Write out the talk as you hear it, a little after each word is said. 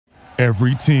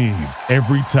Every team,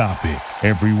 every topic,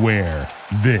 everywhere.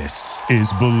 This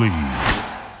is Believe.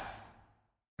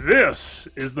 This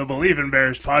is the Believe in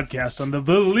Bears podcast on the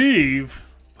Believe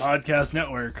Podcast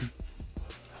Network.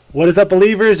 What is up,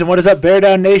 Believers, and what is up, Bear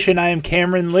Down Nation? I am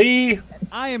Cameron Lee.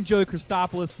 I am Joey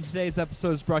Christopoulos, and today's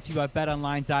episode is brought to you by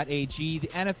BetOnline.ag. The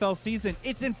NFL season,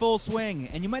 it's in full swing,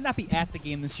 and you might not be at the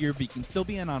game this year, but you can still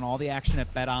be in on all the action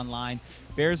at BetOnline.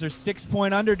 Bears are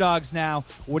 6-point underdogs now.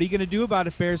 What are you going to do about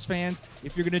it, Bears fans?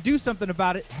 If you're going to do something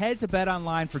about it, head to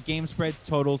BetOnline for game spreads,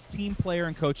 totals, team player,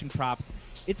 and coaching props.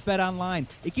 It's BetOnline.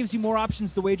 It gives you more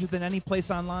options to wager than any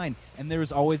place online. And there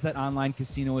is always that online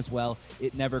casino as well.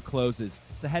 It never closes.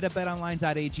 So head to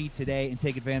betonline.ag today and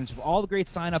take advantage of all the great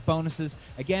sign-up bonuses.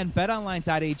 Again,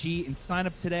 betonline.ag and sign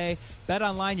up today.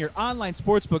 BetOnline, your online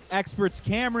sportsbook experts.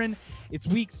 Cameron, it's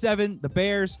week 7. The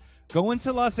Bears go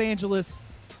into Los Angeles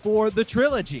for the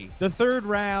trilogy, the third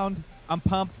round. I'm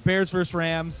pumped. Bears versus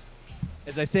Rams.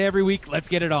 As I say every week, let's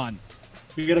get it on.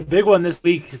 We got a big one this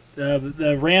week.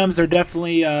 The Rams are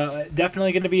definitely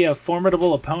going to be a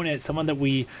formidable opponent, someone that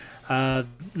we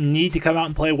need to come out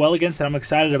and play well against, and I'm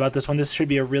excited about this one. This should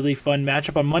be a really fun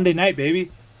matchup on Monday night,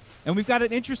 baby. And we've got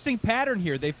an interesting pattern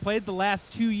here. They've played the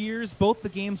last 2 years. Both the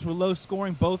games were low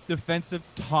scoring, both defensive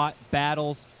taut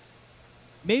battles.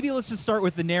 Maybe let's just start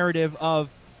with the narrative of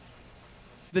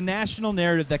the national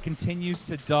narrative that continues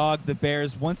to dog the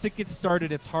Bears. Once it gets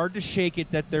started, it's hard to shake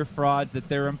it that they're frauds, that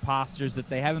they're imposters, that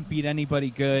they haven't beat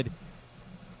anybody good.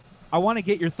 I want to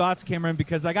get your thoughts, Cameron,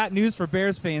 because I got news for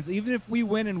Bears fans. Even if we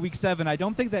win in week 7, I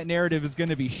don't think that narrative is going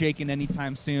to be shaken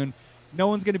anytime soon. No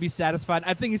one's going to be satisfied.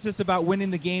 I think it's just about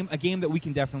winning the game, a game that we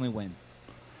can definitely win.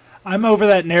 I'm over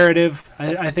that narrative.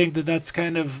 I think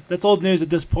that's old news at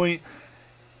this point.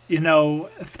 You know,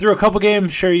 through a couple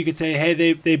games, sure, you could say,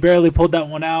 hey, they barely pulled that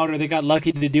one out, or they got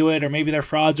lucky to do it, or maybe they're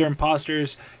frauds or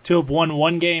imposters to have won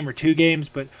 1 game or 2 games.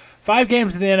 But 5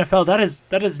 games in the NFL,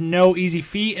 that is no easy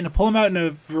feat. And to pull them out in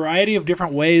a variety of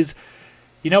different ways,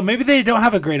 you know, maybe they don't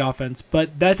have a great offense,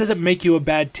 but that doesn't make you a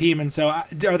bad team. And so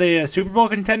are they a Super Bowl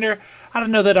contender? I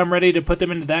don't know that I'm ready to put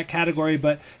them into that category,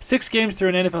 but 6 games through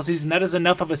an NFL season, that is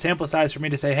enough of a sample size for me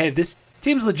to say, hey, this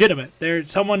team's legitimate. They're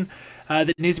someone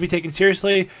that needs to be taken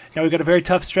seriously. Now we've got a very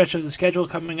tough stretch of the schedule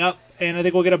coming up, and I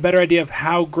think we'll get a better idea of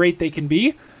how great they can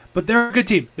be. But they're a good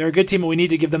team. They're a good team, and we need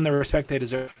to give them the respect they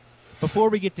deserve. Before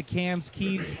we get to Cam's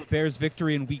keys for Bears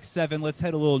victory in week 7, let's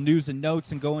head a little news and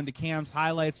notes and go into Cam's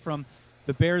highlights from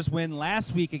the Bears win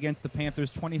last week against the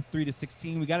Panthers,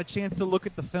 23-16. We got a chance to look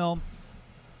at the film.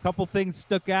 A couple things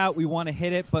stuck out. We want to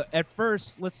hit it, but at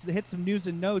first, let's hit some news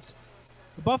and notes.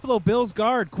 The Buffalo Bills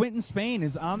guard, Quinton Spain,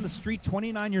 is on the street,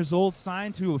 29 years old,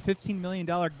 signed to a $15 million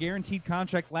guaranteed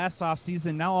contract last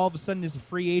offseason. Now all of a sudden is a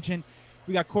free agent.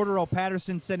 We got Cordarrelle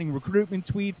Patterson sending recruitment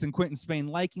tweets and Quinton Spain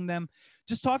liking them.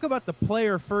 Just talk about the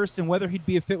player first and whether he'd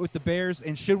be a fit with the Bears,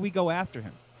 and should we go after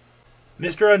him?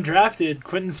 Mr. Undrafted,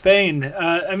 Quinton Spain.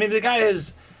 I mean, the guy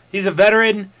he's a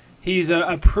veteran. He's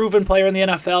a proven player in the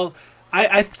NFL.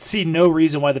 I see no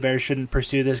reason why the Bears shouldn't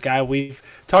pursue this guy. We've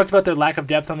talked about their lack of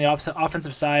depth on the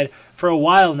offensive side for a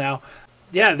while now.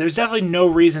 Yeah, there's definitely no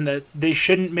reason that they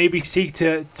shouldn't maybe seek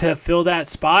to fill that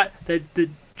spot that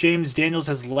James Daniels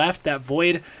has left, that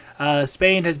void.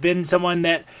 Spain has been someone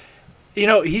that, you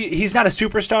know, he's not a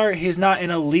superstar. He's not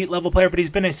an elite level player, but he's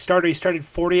been a starter. He started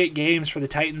 48 games for the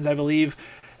Titans, I believe.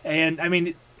 And, I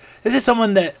mean, this is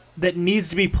someone that needs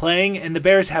to be playing, and the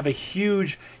Bears have a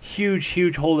huge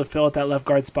hole to fill at that left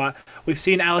guard spot. We've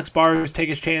seen Alex Bars take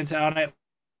his chance on it.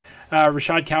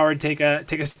 Rashad Coward take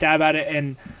a stab at it,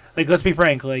 and like, let's be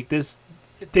frank, like,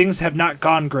 things have not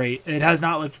gone great. It has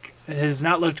not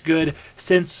looked good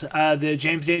since the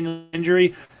James Daniels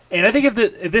injury. And I think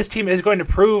if this team is going to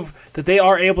prove that they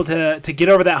are able to get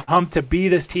over that hump, to be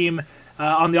this team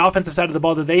on the offensive side of the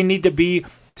ball that they need to be,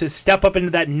 to step up into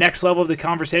that next level of the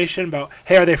conversation about,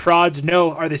 hey, are they frauds?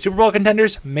 No. Are they Super Bowl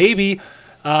contenders? Maybe.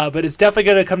 But it's definitely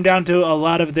going to come down to a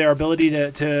lot of their ability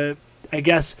to, I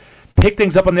guess, pick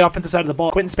things up on the offensive side of the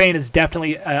ball. Quinton Spain is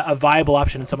definitely a viable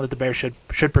option and someone that the Bears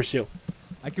should pursue.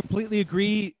 I completely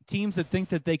agree. Teams that think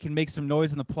that they can make some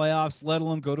noise in the playoffs, let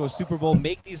alone go to a Super Bowl,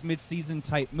 make these midseason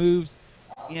type moves.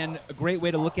 And a great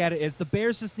way to look at it is the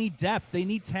Bears just need depth. They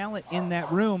need talent in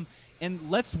that room. And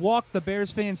let's walk the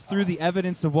Bears fans through the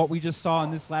evidence of what we just saw in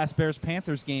this last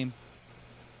Bears-Panthers game.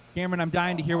 Cameron, I'm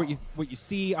dying to hear what you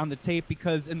see on the tape,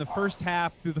 because in the first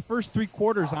half, through the first 3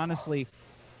 quarters, honestly,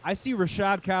 I see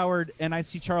Rashad Coward and I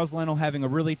see Charles Leno having a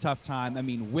really tough time. I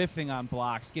mean, whiffing on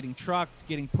blocks, getting trucked,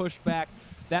 getting pushed back.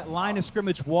 That line of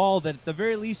scrimmage wall that at the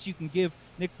very least you can give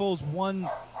Nick Foles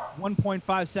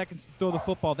 1.5 seconds to throw the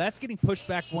football. That's getting pushed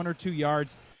back 1 or 2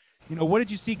 yards. What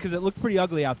did you see? Because it looked pretty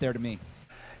ugly out there to me.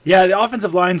 Yeah, the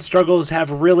offensive line struggles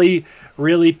have really,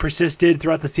 really persisted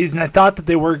throughout the season. I thought that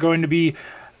they were going to be,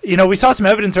 we saw some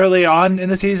evidence early on in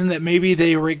the season that maybe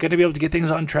they were going to be able to get things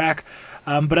on track.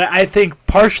 But I think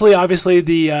partially, obviously,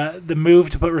 the move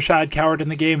to put Rashad Coward in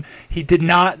the game, he did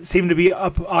not seem to be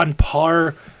up on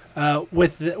par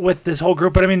with this whole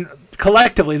group. But I mean,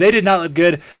 collectively, they did not look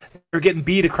good. They were getting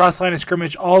beat across line of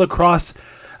scrimmage, all across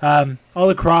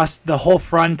the whole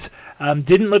front.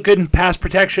 Didn't look good in pass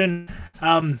protection.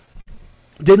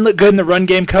 Didn't look good in the run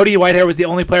game. Cody Whitehair was the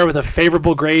only player with a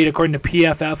favorable grade according to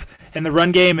PFF in the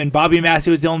run game, and Bobby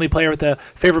Massey was the only player with a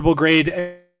favorable grade.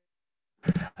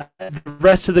 The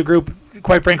rest of the group,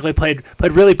 quite frankly, played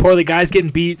really poorly. Guys getting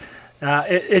beat.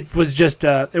 It was just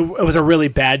it was a really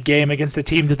bad game against a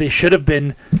team that they should have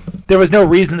been. There was no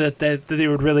reason that they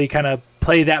would really kind of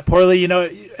play that poorly.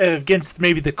 Against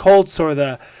maybe the Colts or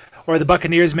the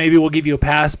Buccaneers, maybe we'll give you a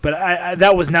pass. But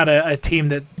that was not a team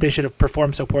that they should have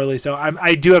performed so poorly. So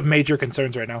I do have major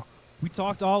concerns right now. We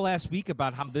talked all last week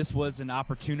about how this was an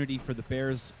opportunity for the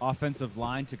Bears' offensive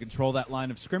line to control that line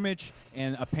of scrimmage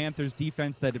and a Panthers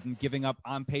defense that had been giving up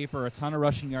on paper a ton of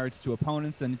rushing yards to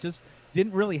opponents, and it just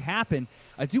didn't really happen.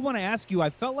 I do want to ask you, I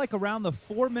felt like around the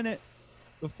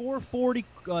 4:40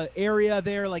 area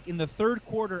there, like in the third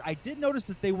quarter, I did notice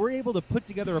that they were able to put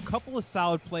together a couple of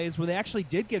solid plays where they actually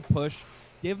did get pushed.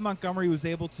 David Montgomery was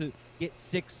able to get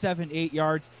 6, 7, 8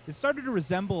 yards. It started to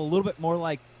resemble a little bit more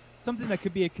like something that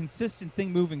could be a consistent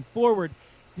thing moving forward.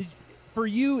 For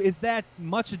you, is that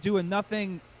much ado and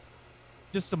nothing,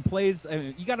 just some plays? I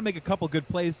mean, you got to make a couple good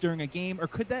plays during a game, or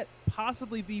could that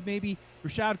possibly be maybe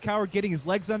Rashad Coward getting his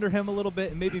legs under him a little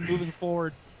bit and maybe moving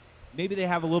forward? Maybe they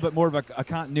have a little bit more of a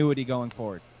continuity going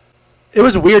forward. It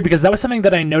was weird because that was something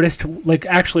that I noticed, like,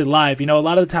 actually live. A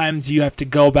lot of the times you have to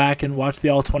go back and watch the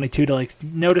All-22 to, like,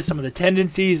 notice some of the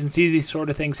tendencies and see these sort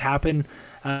of things happen.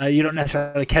 You don't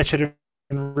necessarily catch it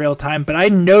in real time, but I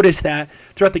noticed that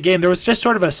throughout the game there was just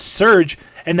sort of a surge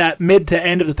in that mid to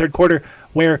end of the third quarter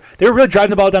where they were really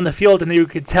driving the ball down the field, and you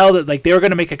could tell that like they were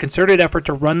going to make a concerted effort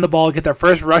to run the ball, get their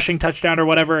first rushing touchdown or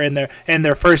whatever in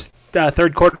their first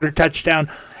third quarter touchdown,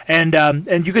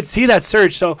 and you could see that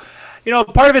surge. So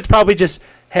part of it's probably just,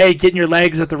 hey, getting your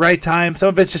legs at the right time. Some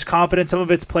of it's just confidence. Some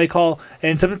of it's play call.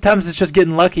 And sometimes it's just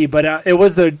getting lucky. But I don't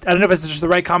know if it's just the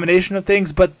right combination of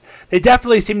things, but they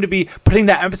definitely seem to be putting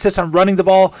that emphasis on running the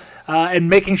ball and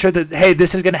making sure that, hey,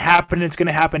 this is going to happen. It's going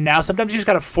to happen now. Sometimes you just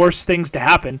got to force things to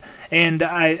happen. And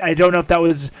I don't know if that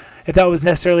was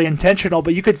necessarily intentional,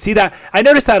 but you could see that. I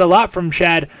noticed that a lot from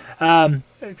Shad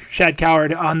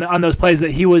Coward on those plays,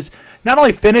 that he was not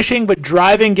only finishing but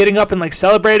driving, getting up and like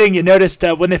celebrating. You noticed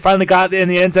when they finally got in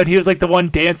the end zone, he was like the one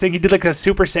dancing. He did like a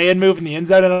Super Saiyan move in the end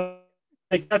zone, and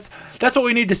like that's what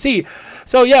we need to see.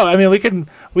 So yeah, I mean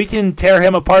we can tear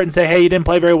him apart and say, hey, he didn't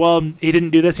play very well, and he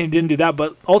didn't do this, and he didn't do that.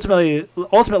 But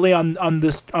ultimately on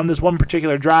this one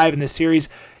particular drive in this series,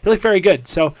 he looked very good.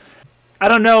 So I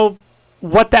don't know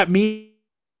what that means,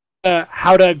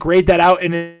 how to grade that out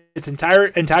in its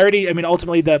entirety. I mean,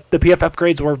 ultimately the PFF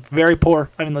grades were very poor.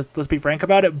 I mean, let's be frank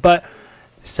about it, but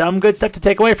some good stuff to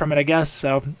take away from it, I guess.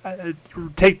 So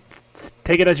take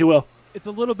it as you will. It's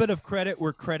a little bit of credit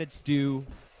where credit's due,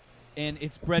 and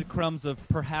it's breadcrumbs of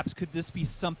perhaps could this be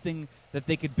something that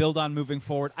they could build on moving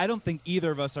forward. I don't think either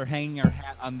of us are hanging our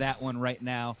hat on that one right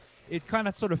now. It kind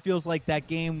of sort of feels like that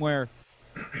game where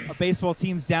a baseball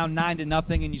team's down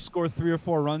 9-0 and you score 3 or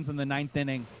 4 runs in the 9th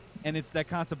inning. And it's that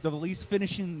concept of at least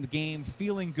finishing the game,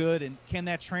 feeling good, and can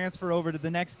that transfer over to the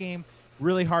next game?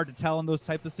 Really hard to tell in those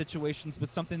type of situations,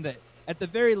 but something that at the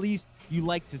very least you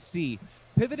like to see.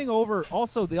 Pivoting over,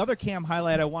 also the other Cam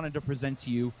highlight I wanted to present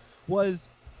to you was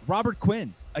Robert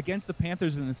Quinn against the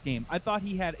Panthers in this game. I thought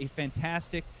he had a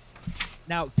fantastic.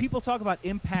 Now, people talk about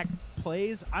impact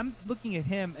plays. I'm looking at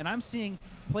him, and I'm seeing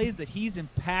plays that he's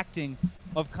impacting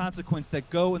of consequence that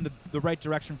go in the right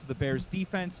direction for the Bears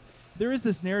defense. There is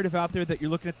this narrative out there that you're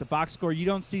looking at the box score. You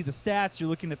don't see the stats. You're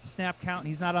looking at the snap count, and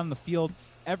he's not on the field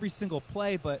every single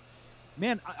play. But,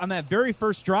 man, on that very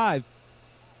first drive,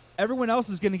 everyone else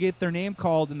is going to get their name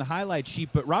called in the highlight sheet.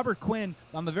 But Robert Quinn,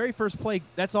 on the very first play,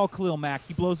 that's all Khalil Mack.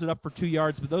 He blows it up for 2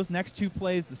 yards. But those next 2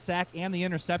 plays, the sack and the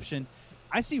interception,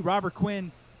 I see Robert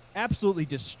Quinn absolutely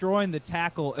destroying the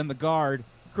tackle and the guard,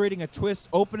 creating a twist,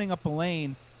 opening up a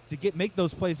lane to make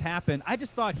those plays happen. I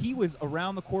just thought he was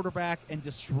around the quarterback and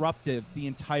disruptive the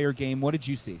entire game. What did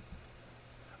you see?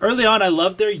 Early on, I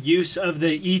loved their use of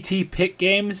the ET pick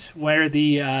games where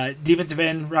the defensive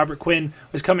end, Robert Quinn,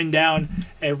 was coming down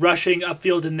and rushing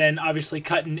upfield and then obviously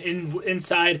cutting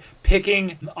inside,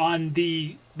 picking on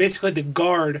basically the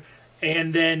guard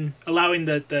and then allowing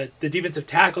the defensive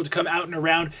tackle to come out and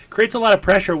around creates a lot of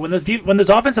pressure when those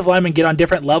offensive linemen get on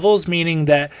different levels, meaning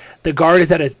that the guard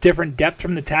is at a different depth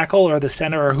from the tackle or the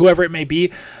center or whoever it may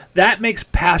be. That makes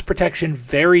pass protection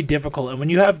very difficult. And when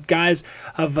you have guys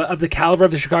of the caliber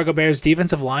of the Chicago Bears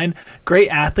defensive line, great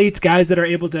athletes, guys that are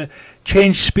able to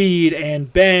change speed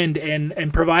and bend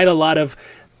and provide a lot of,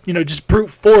 just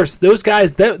brute force, those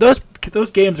guys,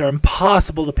 those games are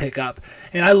impossible to pick up.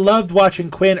 And I loved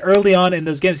watching Quinn early on in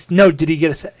those games. No, did he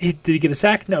get a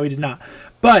sack? No, he did not.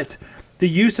 But the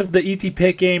use of the ET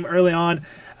pick game early on,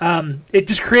 it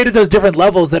just created those different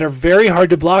levels that are very hard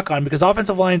to block on, because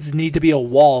offensive lines need to be a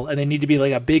wall and they need to be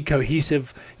like a big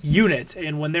cohesive unit.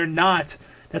 And when they're not,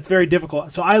 that's very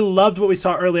difficult. So I loved what we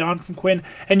saw early on from Quinn.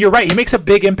 And you're right, he makes a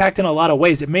big impact in a lot of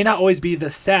ways. It may not always be the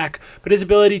sack, but his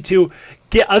ability to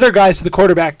get other guys to the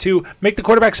quarterback, to make the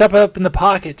quarterback step up in the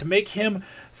pocket, to make him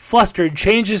flustered,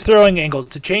 change his throwing angle,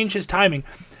 to change his timing.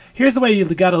 Here's the way you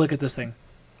got to look at this thing.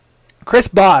 Chris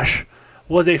Bosh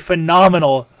was a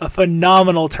phenomenal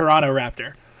Toronto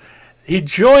Raptor. He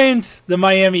joins the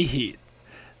Miami Heat.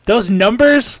 Those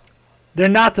numbers, they're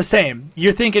not the same.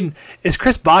 You're thinking, is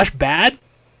Chris Bosh bad?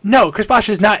 No, Chris Bosh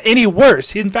is not any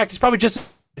worse. In fact, he's probably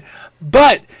just...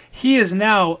 But he is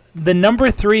now the number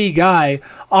 3 guy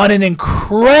on an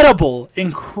incredible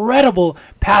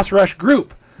pass rush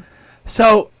group.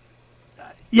 So,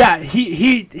 yeah,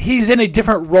 he's in a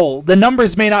different role. The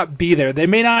numbers may not be there.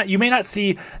 You may not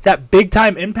see that big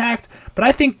time impact, but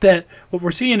I think that what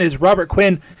we're seeing is Robert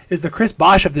Quinn is the Chris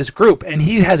Bosh of this group, and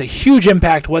he has a huge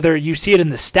impact whether you see it in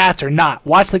the stats or not.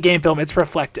 Watch the game film; it's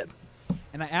reflected.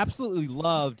 And I absolutely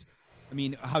loved,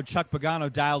 how Chuck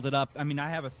Pagano dialed it up. I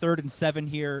have a 3rd and 7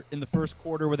 here in the first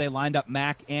quarter where they lined up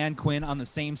Mack and Quinn on the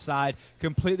same side,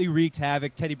 completely wreaked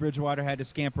havoc. Teddy Bridgewater had to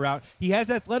scamper out. He has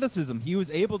athleticism. He was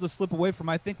able to slip away from,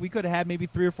 I think we could have had maybe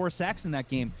 3 or 4 sacks in that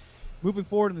game. Moving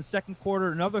forward in the second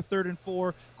quarter, another 3rd and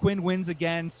 4. Quinn wins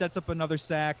again, sets up another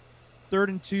sack. 3rd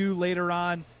and 2 later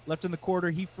on, left in the quarter,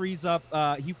 he frees up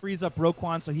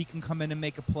Roquan so he can come in and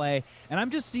make a play. And I'm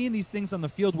just seeing these things on the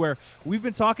field where we've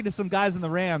been talking to some guys in the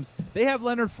Rams. They have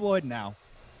Leonard Floyd now.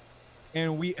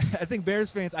 And I think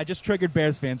Bears fans, I just triggered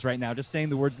Bears fans right now, just saying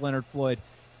the words Leonard Floyd.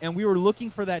 And we were looking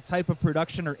for that type of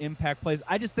production or impact plays.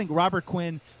 I just think Robert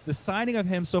Quinn, the signing of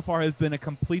him so far has been a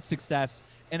complete success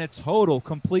and a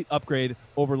complete upgrade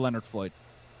over Leonard Floyd.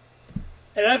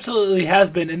 It absolutely has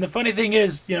been. And the funny thing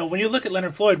is, when you look at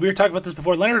Leonard Floyd, we were talking about this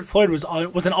before, Leonard Floyd was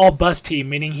an all-bus team,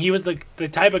 meaning he was the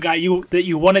type of guy that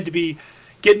you wanted to be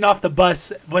getting off the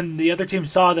bus when the other team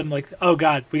saw them, like, oh,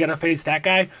 God, we got to face that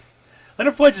guy.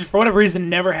 Leonard Floyd, just for whatever reason,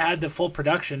 never had the full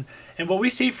production. And what we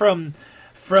see from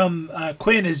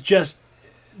Quinn is just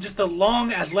the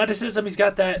long athleticism. He's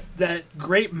got that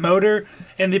great motor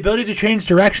and the ability to change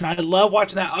direction. I love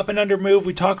watching that up and under move.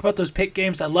 We talk about those pick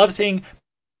games. I love seeing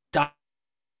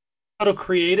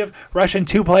creative rushing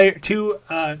two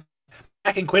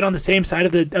Mack and Quinn on the same side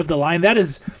of the line.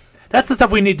 That's the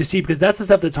stuff we need to see, because that's the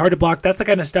stuff that's hard to block. That's the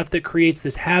kind of stuff that creates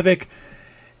this havoc.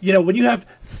 When you have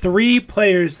 3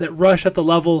 players that rush at the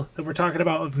level that we're talking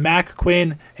about of Mack,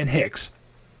 Quinn, and Hicks,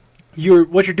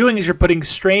 what you're doing is you're putting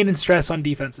strain and stress on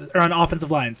defenses or on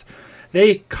offensive lines.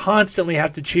 They constantly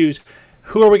have to choose,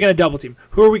 who are we going to double team?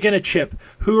 Who are we going to chip?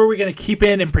 Who are we going to keep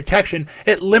in protection?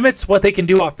 It limits what they can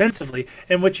do offensively.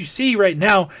 And what you see right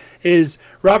now is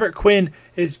Robert Quinn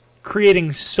is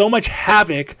creating so much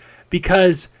havoc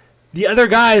because the other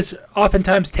guys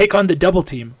oftentimes take on the double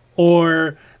team,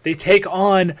 or they take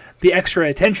on the extra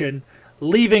attention,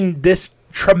 leaving this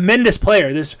tremendous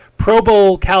player, this Pro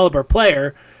Bowl caliber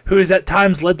player, who has at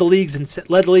times led the league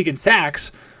in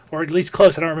sacks, or at least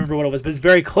close. I don't remember what it was, but it's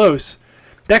very close.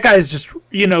 That guy is just,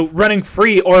 running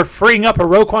free or freeing up a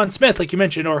Roquan Smith, like you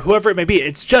mentioned, or whoever it may be.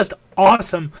 It's just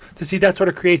awesome to see that sort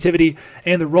of creativity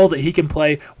and the role that he can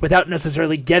play without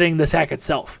necessarily getting the sack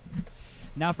itself.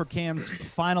 Now for Cam's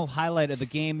final highlight of the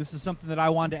game. This is something that I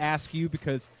wanted to ask you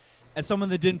because as someone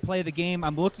that didn't play the game,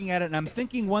 I'm looking at it and I'm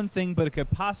thinking one thing, but it could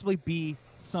possibly be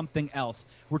something else.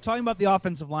 We're talking about the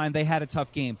offensive line. They had a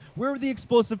tough game. Where were the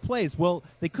explosive plays? Well,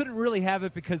 they couldn't really have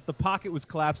it because the pocket was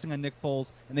collapsing on Nick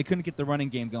Foles and they couldn't get the running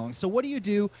game going. So what do you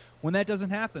do when that doesn't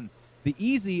happen? The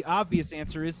easy, obvious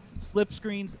answer is slip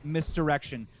screens,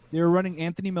 misdirection. They were running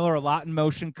Anthony Miller a lot in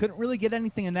motion, couldn't really get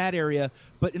anything in that area.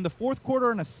 But in the fourth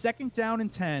quarter on a 2nd down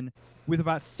and 10 with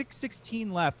about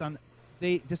 6:16 left,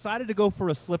 they decided to go for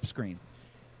a slip screen.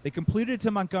 They completed it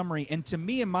to Montgomery, and to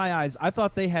me, in my eyes, I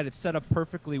thought they had it set up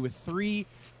perfectly with three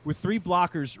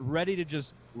blockers ready to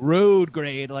just road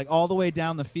grade like all the way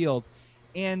down the field,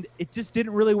 and it just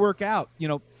didn't really work out.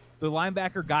 The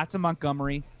linebacker got to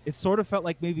Montgomery. It sort of felt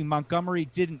like maybe Montgomery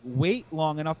didn't wait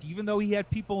long enough, even though he had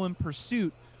people in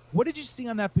pursuit. What did you see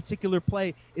on that particular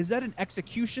play? Is that an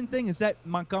execution thing? Is that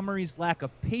Montgomery's lack of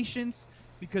patience?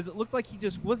 Because it looked like he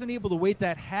just wasn't able to wait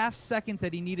that half second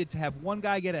that he needed to have one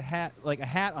guy get a hat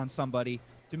on somebody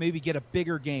to maybe get a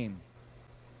bigger game.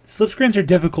 Slip screens are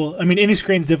difficult. I mean, any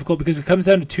screen's difficult because it comes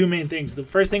down to two main things. The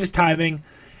first thing is timing,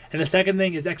 and the second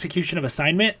thing is execution of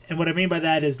assignment. And what I mean by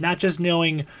that is not just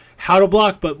knowing how to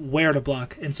block, but where to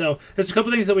block. And so there's a couple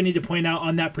things that we need to point out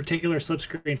on that particular slip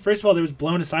screen. First of all, there was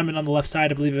blown assignment on the left side.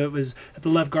 I believe it was at the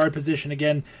left guard position.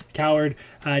 Again, Coward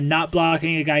not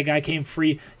blocking a guy came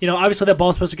free. Obviously that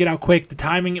ball's supposed to get out quick. The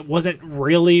timing wasn't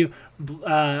really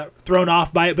thrown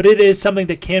off by it, but it is something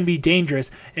that can be dangerous.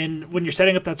 And when you're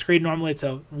setting up that screen, normally it's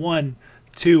a 1,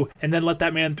 2, and then let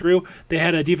that man through. They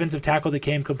had a defensive tackle that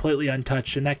came completely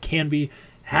untouched, and that can be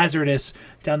hazardous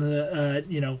down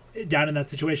down in that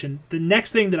situation. The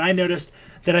next thing that I noticed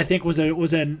that I think was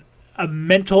a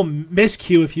mental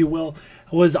miscue, if you will,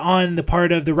 was on the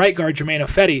part of the right guard, Germain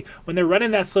Ifedi. When they're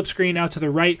running that slip screen out to the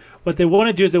right, what they want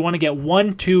to do is they want to get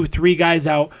 1, 2, 3 guys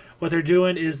out. What they're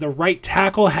doing is the right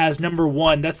tackle has number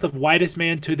 1. That's the widest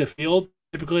man to the field.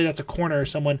 Typically, that's a corner or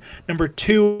someone. Number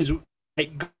 2 is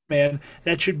right guard man.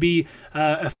 That should be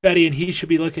Ifedi, and he should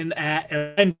be looking at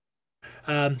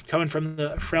coming from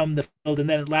the field. And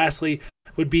then lastly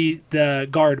would be the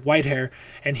guard, Whitehair,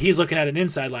 and he's looking at an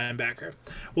inside linebacker.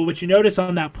 Well, what you notice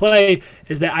on that play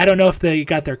is that I don't know if they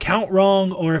got their count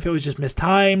wrong or if it was just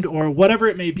mistimed or whatever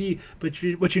it may be, but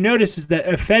what you notice is that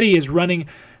Ifedi is running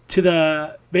to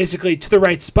the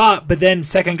right spot, but then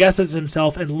second guesses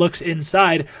himself and looks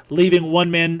inside, leaving one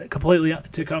man completely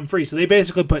to come free. So they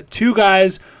basically put 2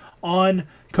 guys on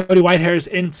Cody Whitehair's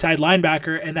inside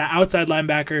linebacker, and that outside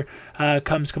linebacker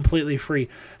comes completely free.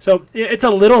 So it's a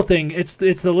little thing. It's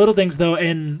the little things though,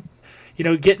 and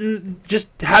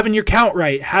having your count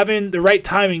right, having the right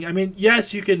timing. I mean,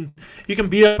 yes, you can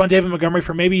beat up on David Montgomery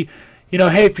for maybe,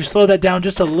 hey, if you slow that down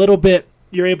just a little bit,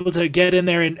 you're able to get in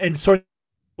there and sort.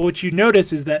 What you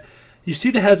notice is that you see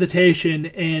the hesitation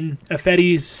in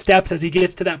Ifedi's steps as he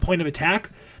gets to that point of attack.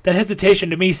 That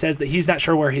hesitation to me says that he's not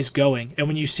sure where he's going. And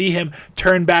when you see him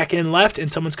turn back in left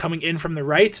and someone's coming in from the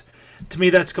right, to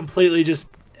me that's completely just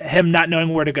him not knowing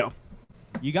where to go.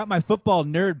 You got my football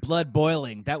nerd blood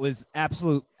boiling. That was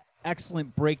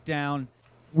excellent breakdown.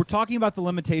 We're talking about the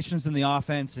limitations in the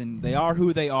offense, and they are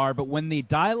who they are. But when they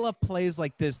dial up plays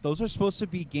like this, those are supposed to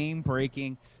be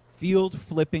game-breaking,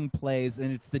 field-flipping plays,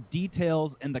 and it's the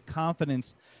details and the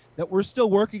confidence that we're still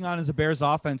working on as a Bears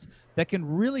offense that can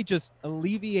really just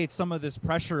alleviate some of this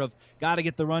pressure of got to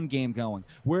get the run game going.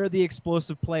 Where are the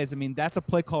explosive plays? I mean, that's a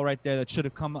play call right there that should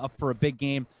have come up for a big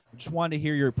game. I just wanted to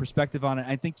hear your perspective on it.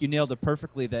 I think you nailed it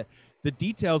perfectly that the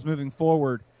details moving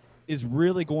forward is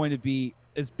really going to be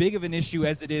as big of an issue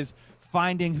as it is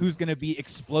finding who's going to be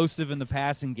explosive in the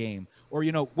passing game. Or,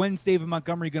 when's David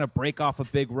Montgomery going to break off a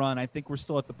big run? I think we're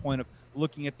still at the point of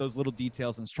looking at those little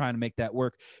details and trying to make that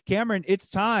work. Cameron, it's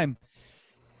time.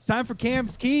 It's time for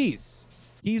Cam's keys.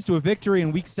 Keys to a victory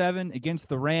in Week 7 against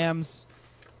the Rams.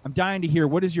 I'm dying to hear,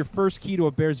 what is your first key to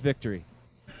a Bears victory?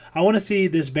 I want to see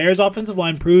this Bears offensive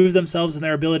line prove themselves in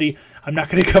their ability. I'm not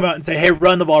going to come out and say, hey,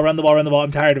 run the ball.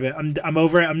 I'm tired of it. I'm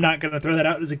over it. I'm not going to throw that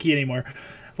out as a key anymore.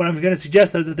 What I'm going to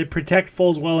suggest is that they protect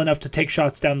Foles well enough to take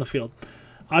shots down the field.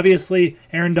 Obviously,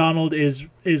 Aaron Donald is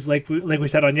like we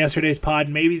said on yesterday's pod,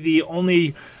 maybe the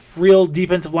only real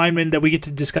defensive lineman that we get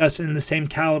to discuss in the same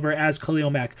caliber as Khalil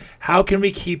Mack. How can we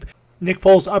keep Nick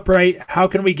Foles upright? How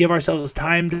can we give ourselves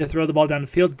time to throw the ball down the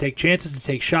field, to take chances, to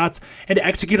take shots, and to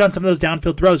execute on some of those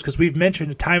downfield throws? Because we've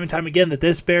mentioned time and time again that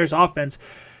this Bears offense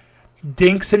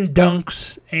dinks and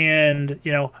dunks and,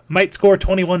 might score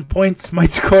 21 points,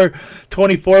 might score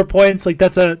 24 points. Like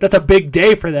that's a big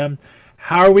day for them.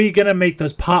 How are we going to make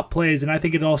those pop plays? And I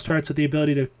think it all starts with the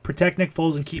ability to protect Nick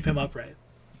Foles and keep him upright.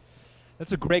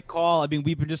 That's a great call. I mean,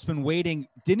 we've just been waiting.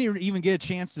 Didn't even get a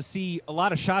chance to see a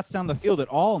lot of shots down the field at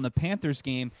all in the Panthers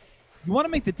game. You want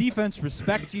to make the defense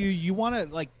respect you. You want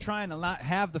to try and not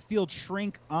have the field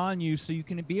shrink on you so you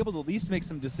can be able to at least make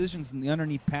some decisions in the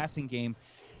underneath passing game.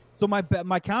 So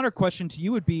my counter question to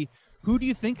you would be, who do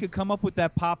you think could come up with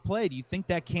that pop play? Do you think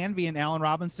that can be an Allen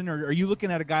Robinson, or are you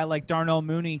looking at a guy like Darnell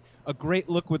Mooney, a great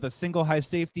look with a single high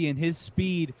safety and his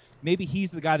speed? Maybe he's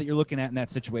the guy that you're looking at in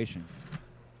that situation.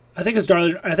 I think it's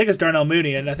Darnell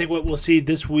Mooney, and I think what we'll see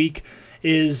this week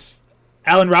is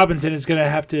Allen Robinson is going to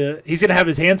have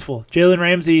his hands full. Jalen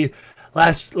Ramsey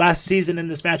last season in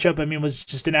this matchup, was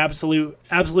just an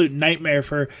absolute nightmare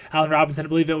for Allen Robinson. I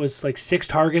believe it was 6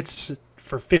 targets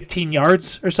for 15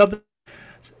 yards or something.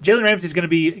 Jalen Ramsey is going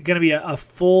to be a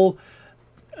full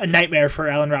a nightmare for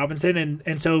Allen Robinson,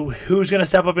 and so who's going to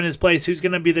step up in his place? Who's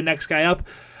going to be the next guy up?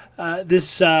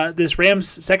 This Rams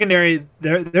secondary,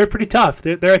 they're pretty tough.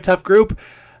 They're a tough group.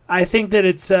 I think that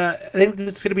it's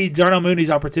going to be Darnell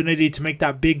Mooney's opportunity to make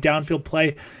that big downfield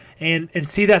play, and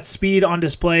see that speed on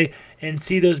display, and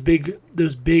see those big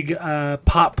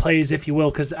pop plays, if you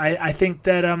will, because I think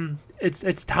that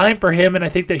it's time for him, and I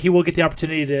think that he will get the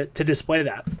opportunity to display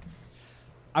that.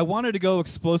 I wanted to go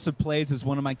explosive plays as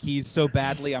one of my keys so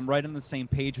badly. I'm right on the same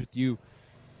page with you.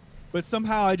 But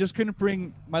somehow I just couldn't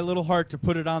bring my little heart to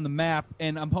put it on the map,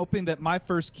 and I'm hoping that my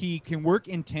first key can work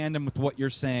in tandem with what you're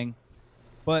saying.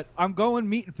 But I'm going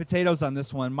meat and potatoes on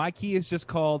this one. My key is just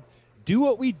called do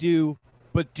what we do,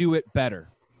 but do it better.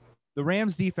 The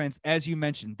Rams defense, as you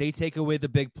mentioned, they take away the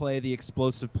big play, the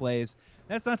explosive plays.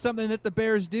 That's not something that the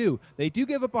Bears do. They do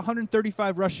give up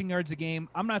 135 rushing yards a game.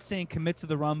 I'm not saying commit to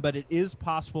the run, but it is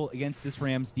possible against this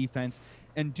Rams defense.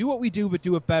 And do what we do, but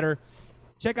do it better.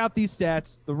 Check out these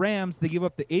stats. The Rams, they give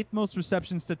up the 8th most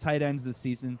receptions to tight ends this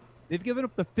season. They've given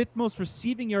up the 5th most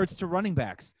receiving yards to running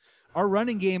backs. Our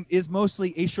running game is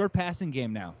mostly a short passing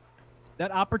game now.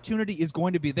 That opportunity is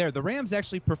going to be there. The Rams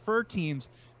actually prefer teams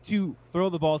to throw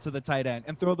the ball to the tight end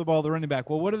and throw the ball to the running back.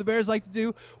 Well, what do the Bears like to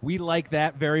do? We like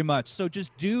that very much. So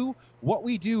just do what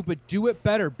we do, but do it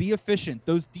better. Be efficient.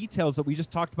 Those details that we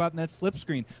just talked about in that slip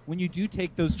screen, when you do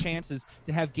take those chances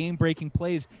to have game-breaking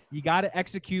plays, you got to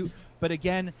execute. But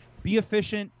again, be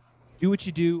efficient, do what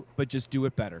you do, but just do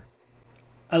it better.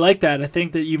 I like that. I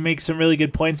think that you make some really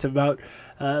good points about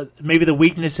maybe the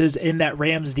weaknesses in that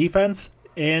Rams defense.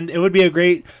 And it would be a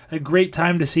great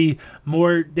time to see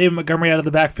more David Montgomery out of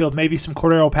the backfield, maybe some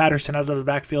Cordero Patterson out of the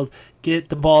backfield, get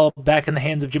the ball back in the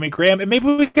hands of Jimmy Graham, and maybe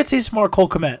we could see some more Cole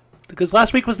Kmet, because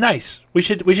last week was nice. We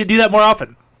should do that more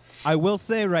often. I will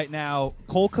say right now,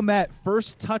 Cole Kmet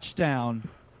first touchdown,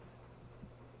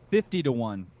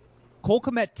 50-1. Cole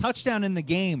Kmet touchdown in the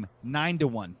game,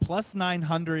 9-1, plus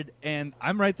 900, and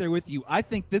I'm right there with you. I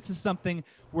think this is something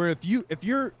where if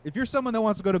you're someone that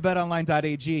wants to go to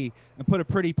betonline.ag and put a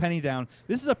pretty penny down,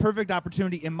 this is a perfect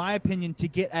opportunity, in my opinion, to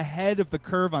get ahead of the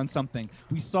curve on something.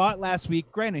 We saw it last week.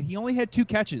 Granted, he only had 2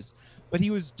 catches, but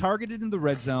he was targeted in the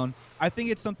red zone. I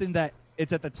think it's something that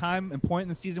it's at the time and point in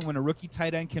the season when a rookie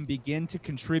tight end can begin to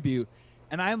contribute.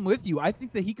 And I'm with you. I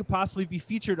think that he could possibly be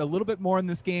featured a little bit more in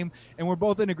this game, and we're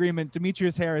both in agreement.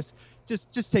 Demetrius Harris,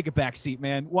 just take a back seat,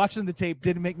 man. Watching the tape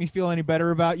didn't make me feel any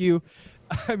better about you.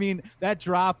 I mean, that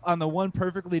drop on the one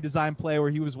perfectly designed play where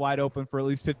he was wide open for at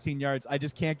least 15 yards, I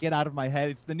just can't get out of my head.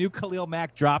 It's the new Khalil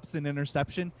Mack drops an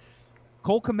interception.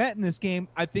 Cole Kmet in this game,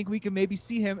 I think we can maybe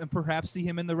see him and perhaps see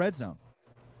him in the red zone.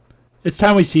 It's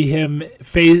time we see him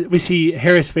we see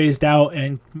Harris phased out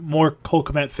and more Cole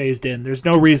Kmet phased in. There's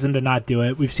no reason to not do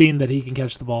it. We've seen that he can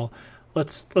catch the ball.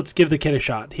 Let's give the kid a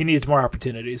shot. He needs more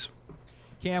opportunities.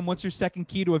 Cam, what's your second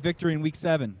key to a victory in Week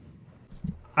 7?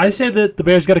 I say that the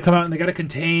Bears got to come out and they got to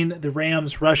contain the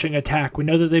Rams' rushing attack. We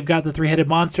know that they've got the 3-headed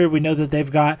monster. We know that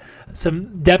they've got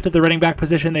some depth at the running back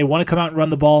position. They want to come out and run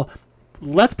the ball.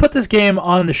 Let's put this game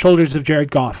on the shoulders of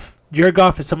Jared Goff. Jared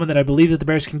Goff is someone that I believe that the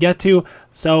Bears can get to.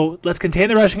 So let's contain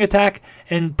the rushing attack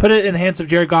and put it in the hands of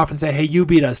Jared Goff and say, hey, you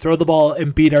beat us. Throw the ball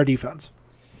and beat our defense.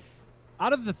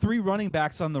 Out of the 3 running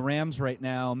backs on the Rams right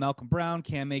now, Malcolm Brown,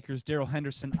 Cam Akers, Darrell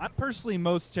Henderson, I'm personally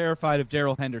most terrified of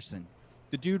Darrell Henderson.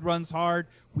 The dude runs hard.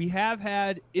 We have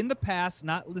had in the past,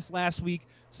 not this last week,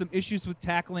 some issues with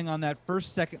tackling on that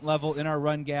first, second level in our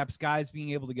run gaps, guys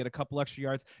being able to get a couple extra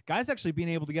yards, guys actually being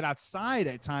able to get outside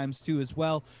at times too as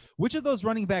well. Which of those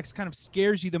running backs kind of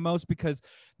scares you the most? Because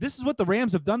this is what the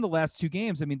Rams have done the last 2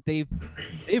 games. I mean,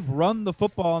 they've run the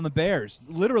football on the Bears.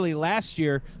 Literally last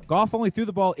year, Goff only threw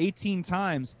the ball 18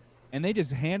 times, and they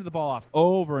just handed the ball off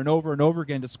over and over and over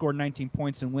again to score 19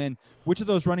 points and win. Which of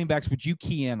those running backs would you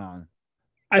key in on?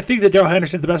 I think that Darrell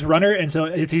Henderson's the best runner, and so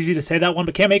it's easy to say that one.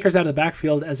 But Cam Akers out of the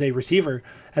backfield as a receiver,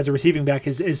 as a receiving back,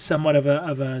 is somewhat of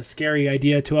a scary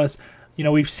idea to us. You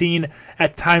know, we've seen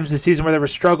at times this season where there were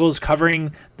struggles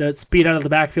covering the speed out of the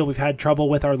backfield. We've had trouble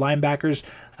with our linebackers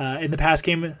in the pass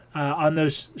game on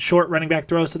those short running back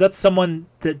throws. So that's someone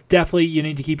that definitely you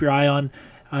need to keep your eye on.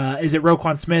 Is it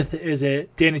Roquan Smith? Is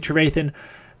it Danny Trevathan?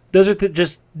 Those are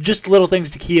just little things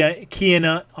to key in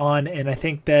on, and I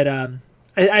think that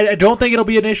I don't think it'll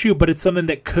be an issue, but it's something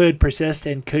that could persist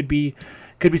and could be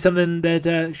something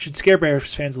that should scare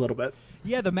Bears fans a little bit.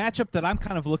 Yeah, the matchup that I'm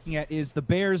kind of looking at is the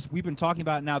Bears. We've been talking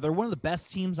about it now. They're one of the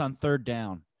best teams on third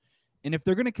down. And if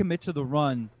they're going to commit to the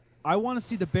run, I want to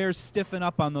see the Bears stiffen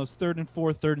up on those 3rd and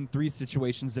 4, 3rd and 3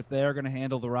 situations if they are going to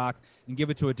handle the rock and give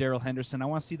it to a Darrell Henderson. I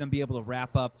want to see them be able to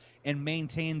wrap up and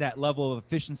maintain that level of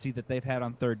efficiency that they've had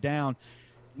on 3rd down.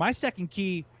 My second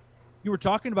key, you were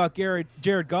talking about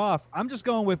Jared Goff. I'm just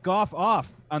going with Goff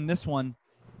off on this one.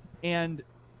 And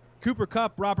Cooper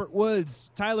Kupp, Robert Woods,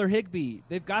 Tyler Higbee,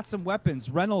 they've got some weapons.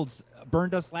 Reynolds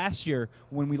burned us last year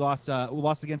when we lost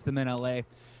against them in LA.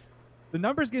 The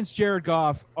numbers against Jared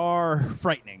Goff are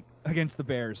frightening against the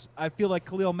Bears. I feel like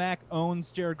Khalil Mack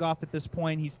owns Jared Goff at this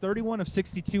point. He's 31 of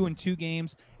 62 in 2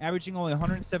 games, averaging only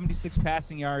 176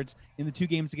 passing yards in the 2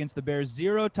 games against the Bears.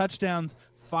 0 touchdowns,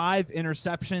 5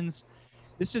 interceptions.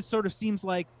 This just sort of seems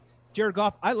like Jared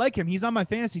Goff, I like him. He's on my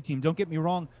fantasy team, don't get me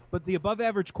wrong, but the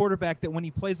above-average quarterback that when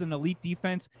he plays an elite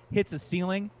defense hits a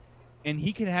ceiling, and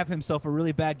he can have himself a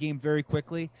really bad game very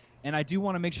quickly. And I do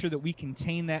want to make sure that we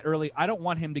contain that early. I don't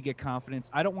want him to get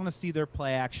confidence. I don't want to see their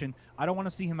play action. I don't want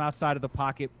to see him outside of the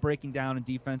pocket breaking down in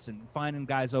defense and finding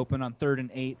guys open on 3rd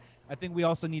and 8. I think we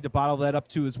also need to bottle that up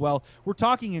too as well. We're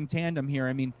talking in tandem here.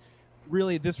 I mean,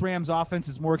 really, this Rams offense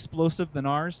is more explosive than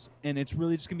ours, and it's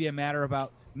really just going to be a matter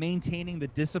about maintaining the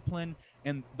discipline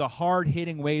and the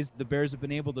hard-hitting ways the Bears have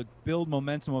been able to build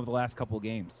momentum over the last couple of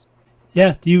games.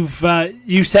 Yeah, you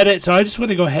said it, so I just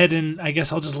want to go ahead and I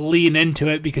guess I'll just lean into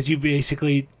it because you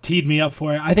basically teed me up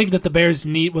for it. I think that the Bears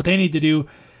what they need to do,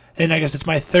 and I guess it's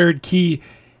my third key,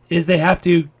 is they have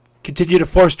to continue to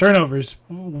force turnovers.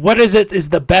 What is it is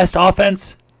the best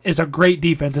offense is a great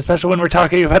defense, especially when we're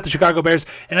talking about the Chicago Bears.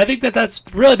 And I think that that's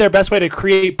really their best way to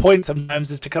create points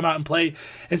sometimes is to come out and play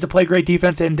great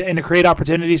defense and to create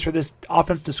opportunities for this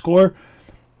offense to score.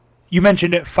 You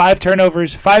mentioned it, 5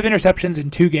 turnovers, 5 interceptions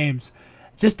in 2 games.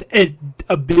 Just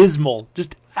abysmal,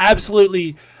 just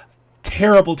absolutely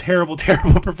terrible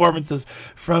performances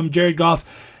from Jared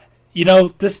Goff. You know,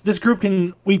 this group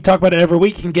we talk about it every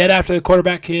week, can get after the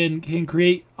quarterback, can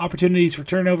create opportunities for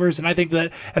turnovers, and I think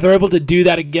that if they're able to do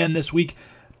that again this week,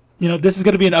 you know, this is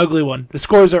going to be an ugly one. The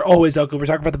scores are always ugly. We're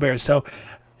talking about the Bears. So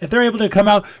if they're able to come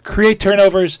out, create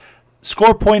turnovers,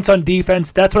 score points on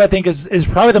defense, that's what I think is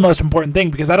probably the most important thing,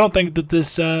 because I don't think that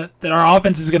that our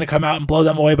offense is going to come out and blow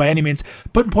them away by any means.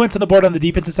 Putting points on the board on the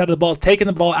defensive side of the ball, taking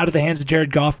the ball out of the hands of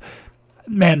Jared Goff,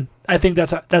 man, I think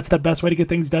that's the best way to get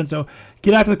things done. So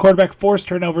get after the quarterback, force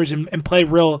turnovers, and play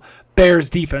real Bears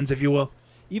defense, if you will.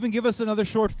 Even give us another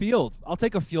short field. I'll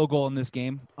take a field goal in this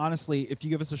game. Honestly, if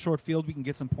you give us a short field, we can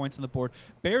get some points on the board.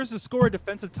 Bears to score a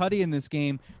defensive tutty in this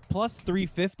game, plus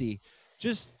 350.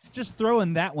 Just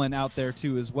throwing that one out there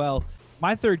too as well.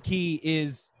 My third key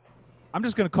is I'm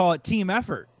just going to call it team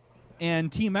effort.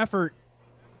 And team effort,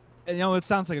 you know, it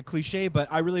sounds like a cliche, but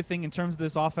I really think in terms of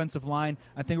this offensive line,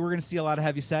 I think we're going to see a lot of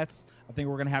heavy sets. I think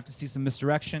we're going to have to see some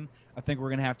misdirection. I think we're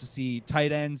going to have to see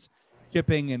tight ends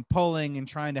chipping and pulling and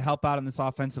trying to help out on this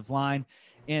offensive line.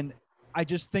 And I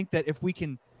just think that if we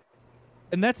can,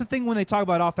 and that's the thing when they talk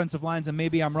about offensive lines, and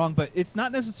maybe I'm wrong, but it's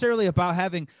not necessarily about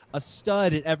having a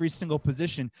stud at every single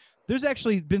position. There's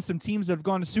actually been some teams that have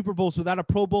gone to Super Bowls without a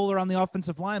Pro Bowler on the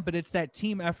offensive line, but it's that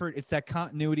team effort, it's that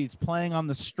continuity, it's playing on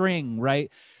the string, right?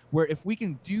 Where if we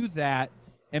can do that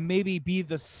and maybe be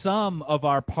the sum of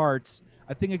our parts,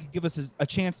 I think it could give us a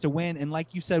chance to win. And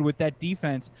like you said, with that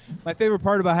defense, my favorite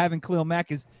part about having Khalil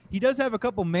Mack is he does have a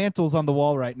couple mantles on the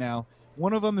wall right now.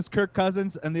 One of them is Kirk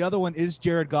Cousins, and the other one is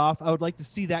Jared Goff. I would like to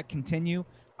see that continue.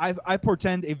 I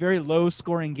portend a very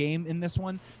low-scoring game in this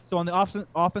one. So on the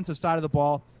offensive side of the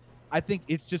ball, I think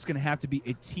it's just going to have to be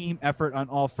a team effort on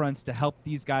all fronts to help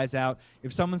these guys out.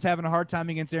 If someone's having a hard time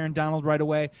against Aaron Donald right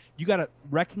away, you got to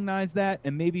recognize that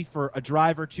and maybe for a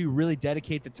drive or two really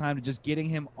dedicate the time to just getting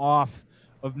him off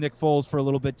of Nick Foles for a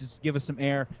little bit, just give us some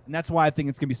air. And that's why I think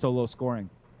it's going to be so low-scoring.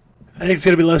 I think it's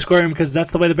going to be low-scoring because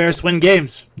that's the way the Bears win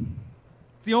games.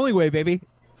 It's the only way, baby.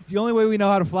 The only way we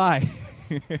know how to fly.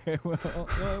 The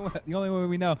only way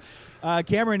we know.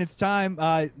 Cameron, it's time.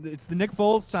 It's the Nick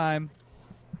Foles time.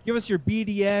 Give us your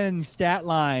BDN stat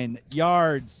line,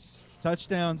 yards,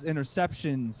 touchdowns,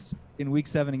 interceptions in Week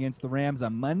 7 against the Rams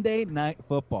on Monday Night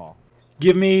Football.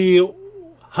 Give me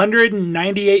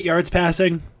 198 yards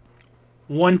passing,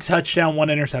 1 touchdown, 1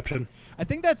 interception. I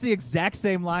think that's the exact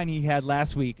same line he had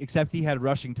last week, except he had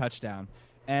rushing touchdown.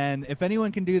 And if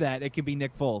anyone can do that, it can be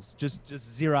Nick Foles. Just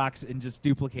Xerox and just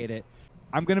duplicate it.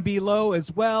 I'm going to be low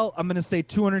as well. I'm going to say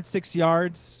 206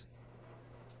 yards,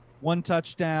 1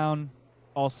 touchdown,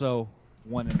 also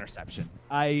 1 interception.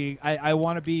 I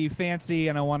want to be fancy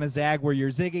and I want to zag where you're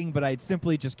zigging, but I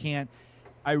simply just can't.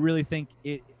 I really think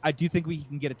I do think we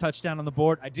can get a touchdown on the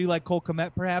board. I do like Cole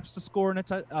Kmet perhaps to score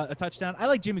a touchdown. I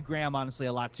like Jimmy Graham honestly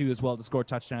a lot too as well to score a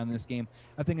touchdown in this game.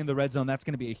 I think in the red zone that's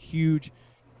going to be a huge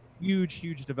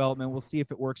huge development. We'll see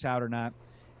if it works out or not.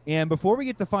 And before we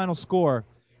get to final score,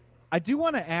 I do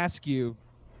want to ask you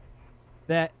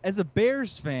that as a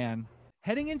Bears fan,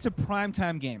 heading into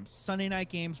primetime games, Sunday night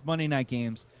games, Monday night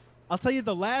games, I'll tell you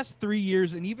the last 3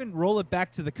 years, and even roll it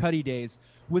back to the Cuddy days,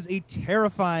 was a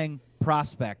terrifying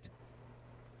prospect.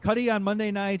 Cuddy on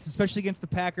Monday nights, especially against the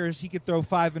Packers, he could throw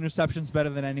 5 interceptions better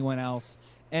than anyone else.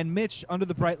 And Mitch, under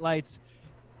the bright lights,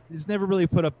 has never really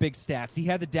put up big stats. He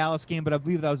had the Dallas game, but I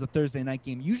believe that was a Thursday night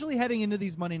game. Usually heading into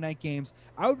these Monday night games,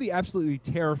 I would be absolutely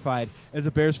terrified as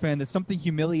a Bears fan that something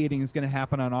humiliating is going to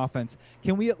happen on offense.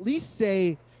 Can we at least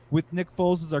say with Nick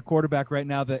Foles as our quarterback right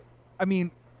now that, I mean,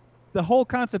 the whole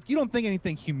concept, you don't think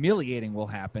anything humiliating will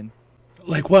happen?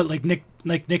 Like what? Like Nick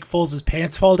Foles'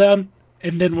 pants fall down?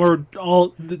 And then we're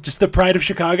all just the pride of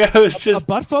Chicago. It's just a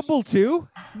butt fumble too.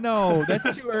 No,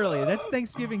 that's too early. That's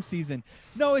Thanksgiving season.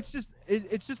 No, it's just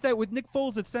that with Nick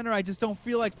Foles at center, I just don't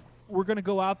feel like we're gonna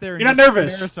go out there and You're not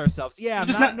nervous. Embarrass ourselves. Yeah,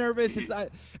 I'm not nervous.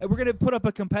 We're gonna put up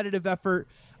a competitive effort.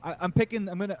 I'm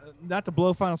gonna not to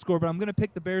blow final score, but I'm gonna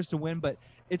pick the Bears to win. But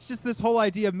it's just this whole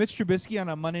idea of Mitch Trubisky on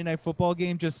a Monday Night Football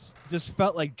game just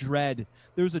felt like dread.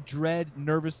 There was a dread,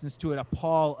 nervousness to it, a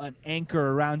pall, an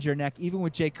anchor around your neck, even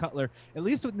with Jay Cutler. At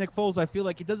least with Nick Foles, I feel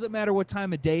like it doesn't matter what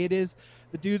time of day it is.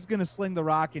 The dude's going to sling the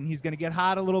rock, and he's going to get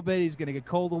hot a little bit. He's going to get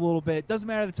cold a little bit. It doesn't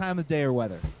matter the time of day or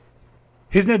weather.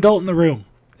 He's an adult in the room.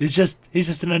 He's just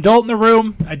an adult in the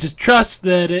room. I just trust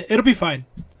that it'll be fine.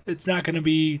 It's not going to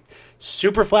be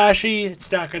super flashy.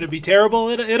 It's not going to be terrible.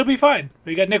 It'll be fine.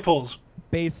 We got Nick Foles.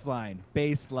 Baseline,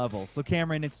 base level. So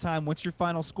Cameron, it's time. What's your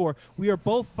final score? We are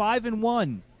both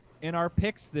 5-1 in our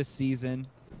picks this season.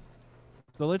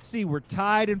 So let's see. We're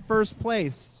tied in first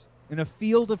place in a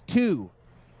field of 2.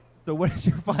 So what is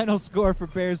your final score for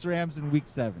Bears Rams in Week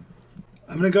 7?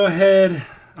 I'm going to go ahead.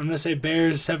 I'm going to say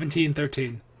Bears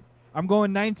 17-13. I'm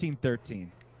going 19-13.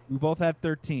 We both have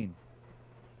 13.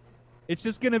 It's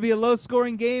just going to be a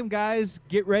low-scoring game, guys.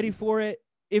 Get ready for it.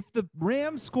 If the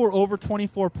Rams score over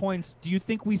 24 points, do you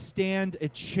think we stand a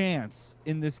chance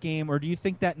in this game, or do you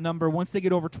think that number, once they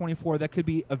get over 24, that could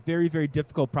be a very, very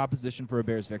difficult proposition for a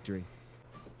Bears victory?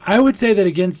 I would say that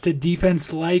against a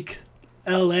defense like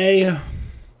LA,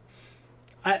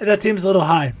 that seems a little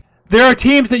high. There are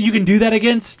teams that you can do that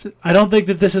against. I don't think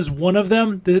that this is one of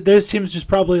them. This team's just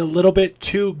probably a little bit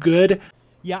too good.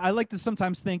 Yeah, I like to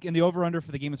sometimes think, and the over-under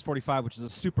for the game is 45, which is a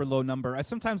super low number. I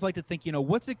sometimes like to think,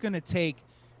 what's it going to take?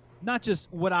 Not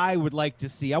just what I would like to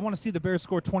see. I want to see the Bears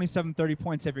score 27, 30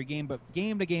 points every game, but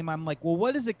game to game, I'm like, well,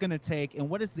 what is it going to take, and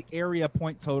what is the area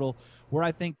point total where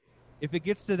I think if it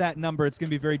gets to that number, it's going to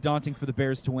be very daunting for the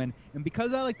Bears to win. And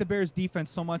because I like the Bears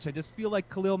defense so much, I just feel like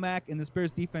Khalil Mack and this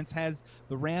Bears defense has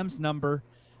the Rams number.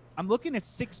 I'm looking at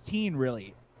 16,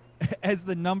 really, as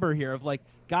the number here of, like,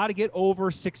 got to get over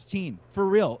 16. For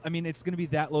real. I mean, it's going to be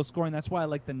that low scoring. That's why I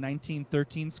like the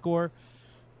 19-13 score.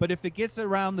 But if it gets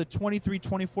around the 23,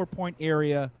 24-point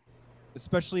area,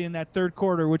 especially in that third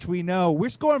quarter, which we know we're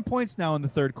scoring points now in the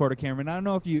third quarter, Cameron. I don't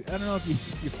know if you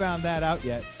found that out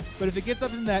yet. But if it gets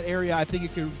up in that area, I think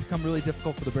it could become really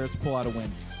difficult for the Bears to pull out a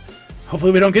win.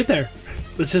 Hopefully we don't get there.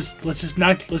 Let's just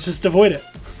avoid it.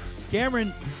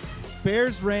 Cameron,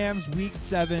 Bears Rams Week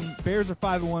 7. Bears are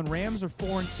 5-1. Rams are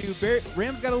 4-2.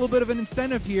 Rams got a little bit of an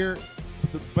incentive here.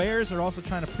 The Bears are also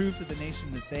trying to prove to the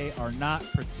nation that they are not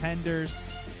pretenders.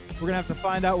 We're going to have to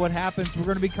find out what happens. We're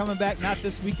going to be coming back not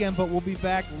this weekend, but we'll be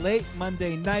back late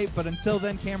Monday night. But until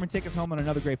then, Cameron, take us home on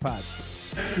another great pod.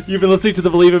 You've been listening to the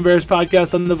Believe in Bears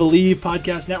podcast on the Believe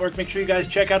Podcast Network. Make sure you guys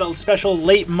check out a special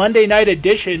late Monday night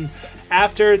edition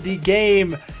after the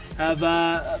game of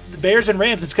the Bears and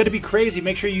Rams. It's going to be crazy.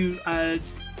 Make sure you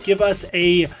give us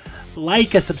a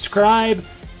like, a subscribe.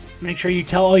 Make sure you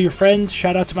tell all your friends.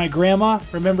 Shout out to my grandma.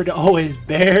 Remember to always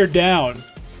bear down.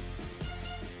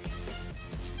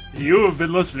 You have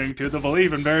been listening to the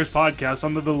Believe in Bears podcast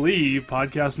on the Believe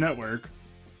Podcast Network.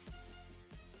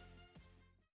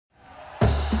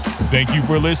 Thank you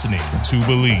for listening to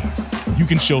Believe. You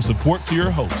can show support to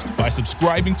your host by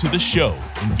subscribing to the show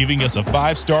and giving us a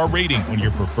 5-star rating on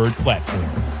your preferred platform.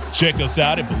 Check us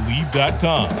out at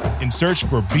Believe.com and search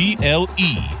for BLEAV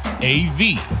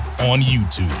on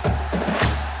YouTube.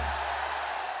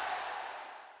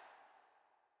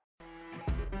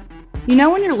 You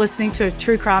know when you're listening to a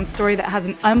true crime story that has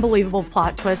an unbelievable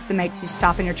plot twist that makes you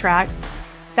stop in your tracks?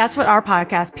 That's what our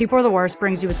podcast, People Are the Worst,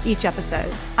 brings you with each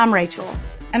episode. I'm Rachel.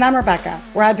 And I'm Rebecca.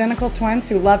 We're identical twins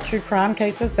who love true crime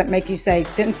cases that make you say,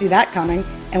 didn't see that coming,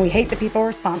 and we hate the people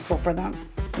responsible for them.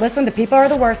 Listen to People Are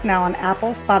the Worst now on Apple,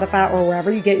 Spotify, or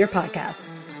wherever you get your podcasts.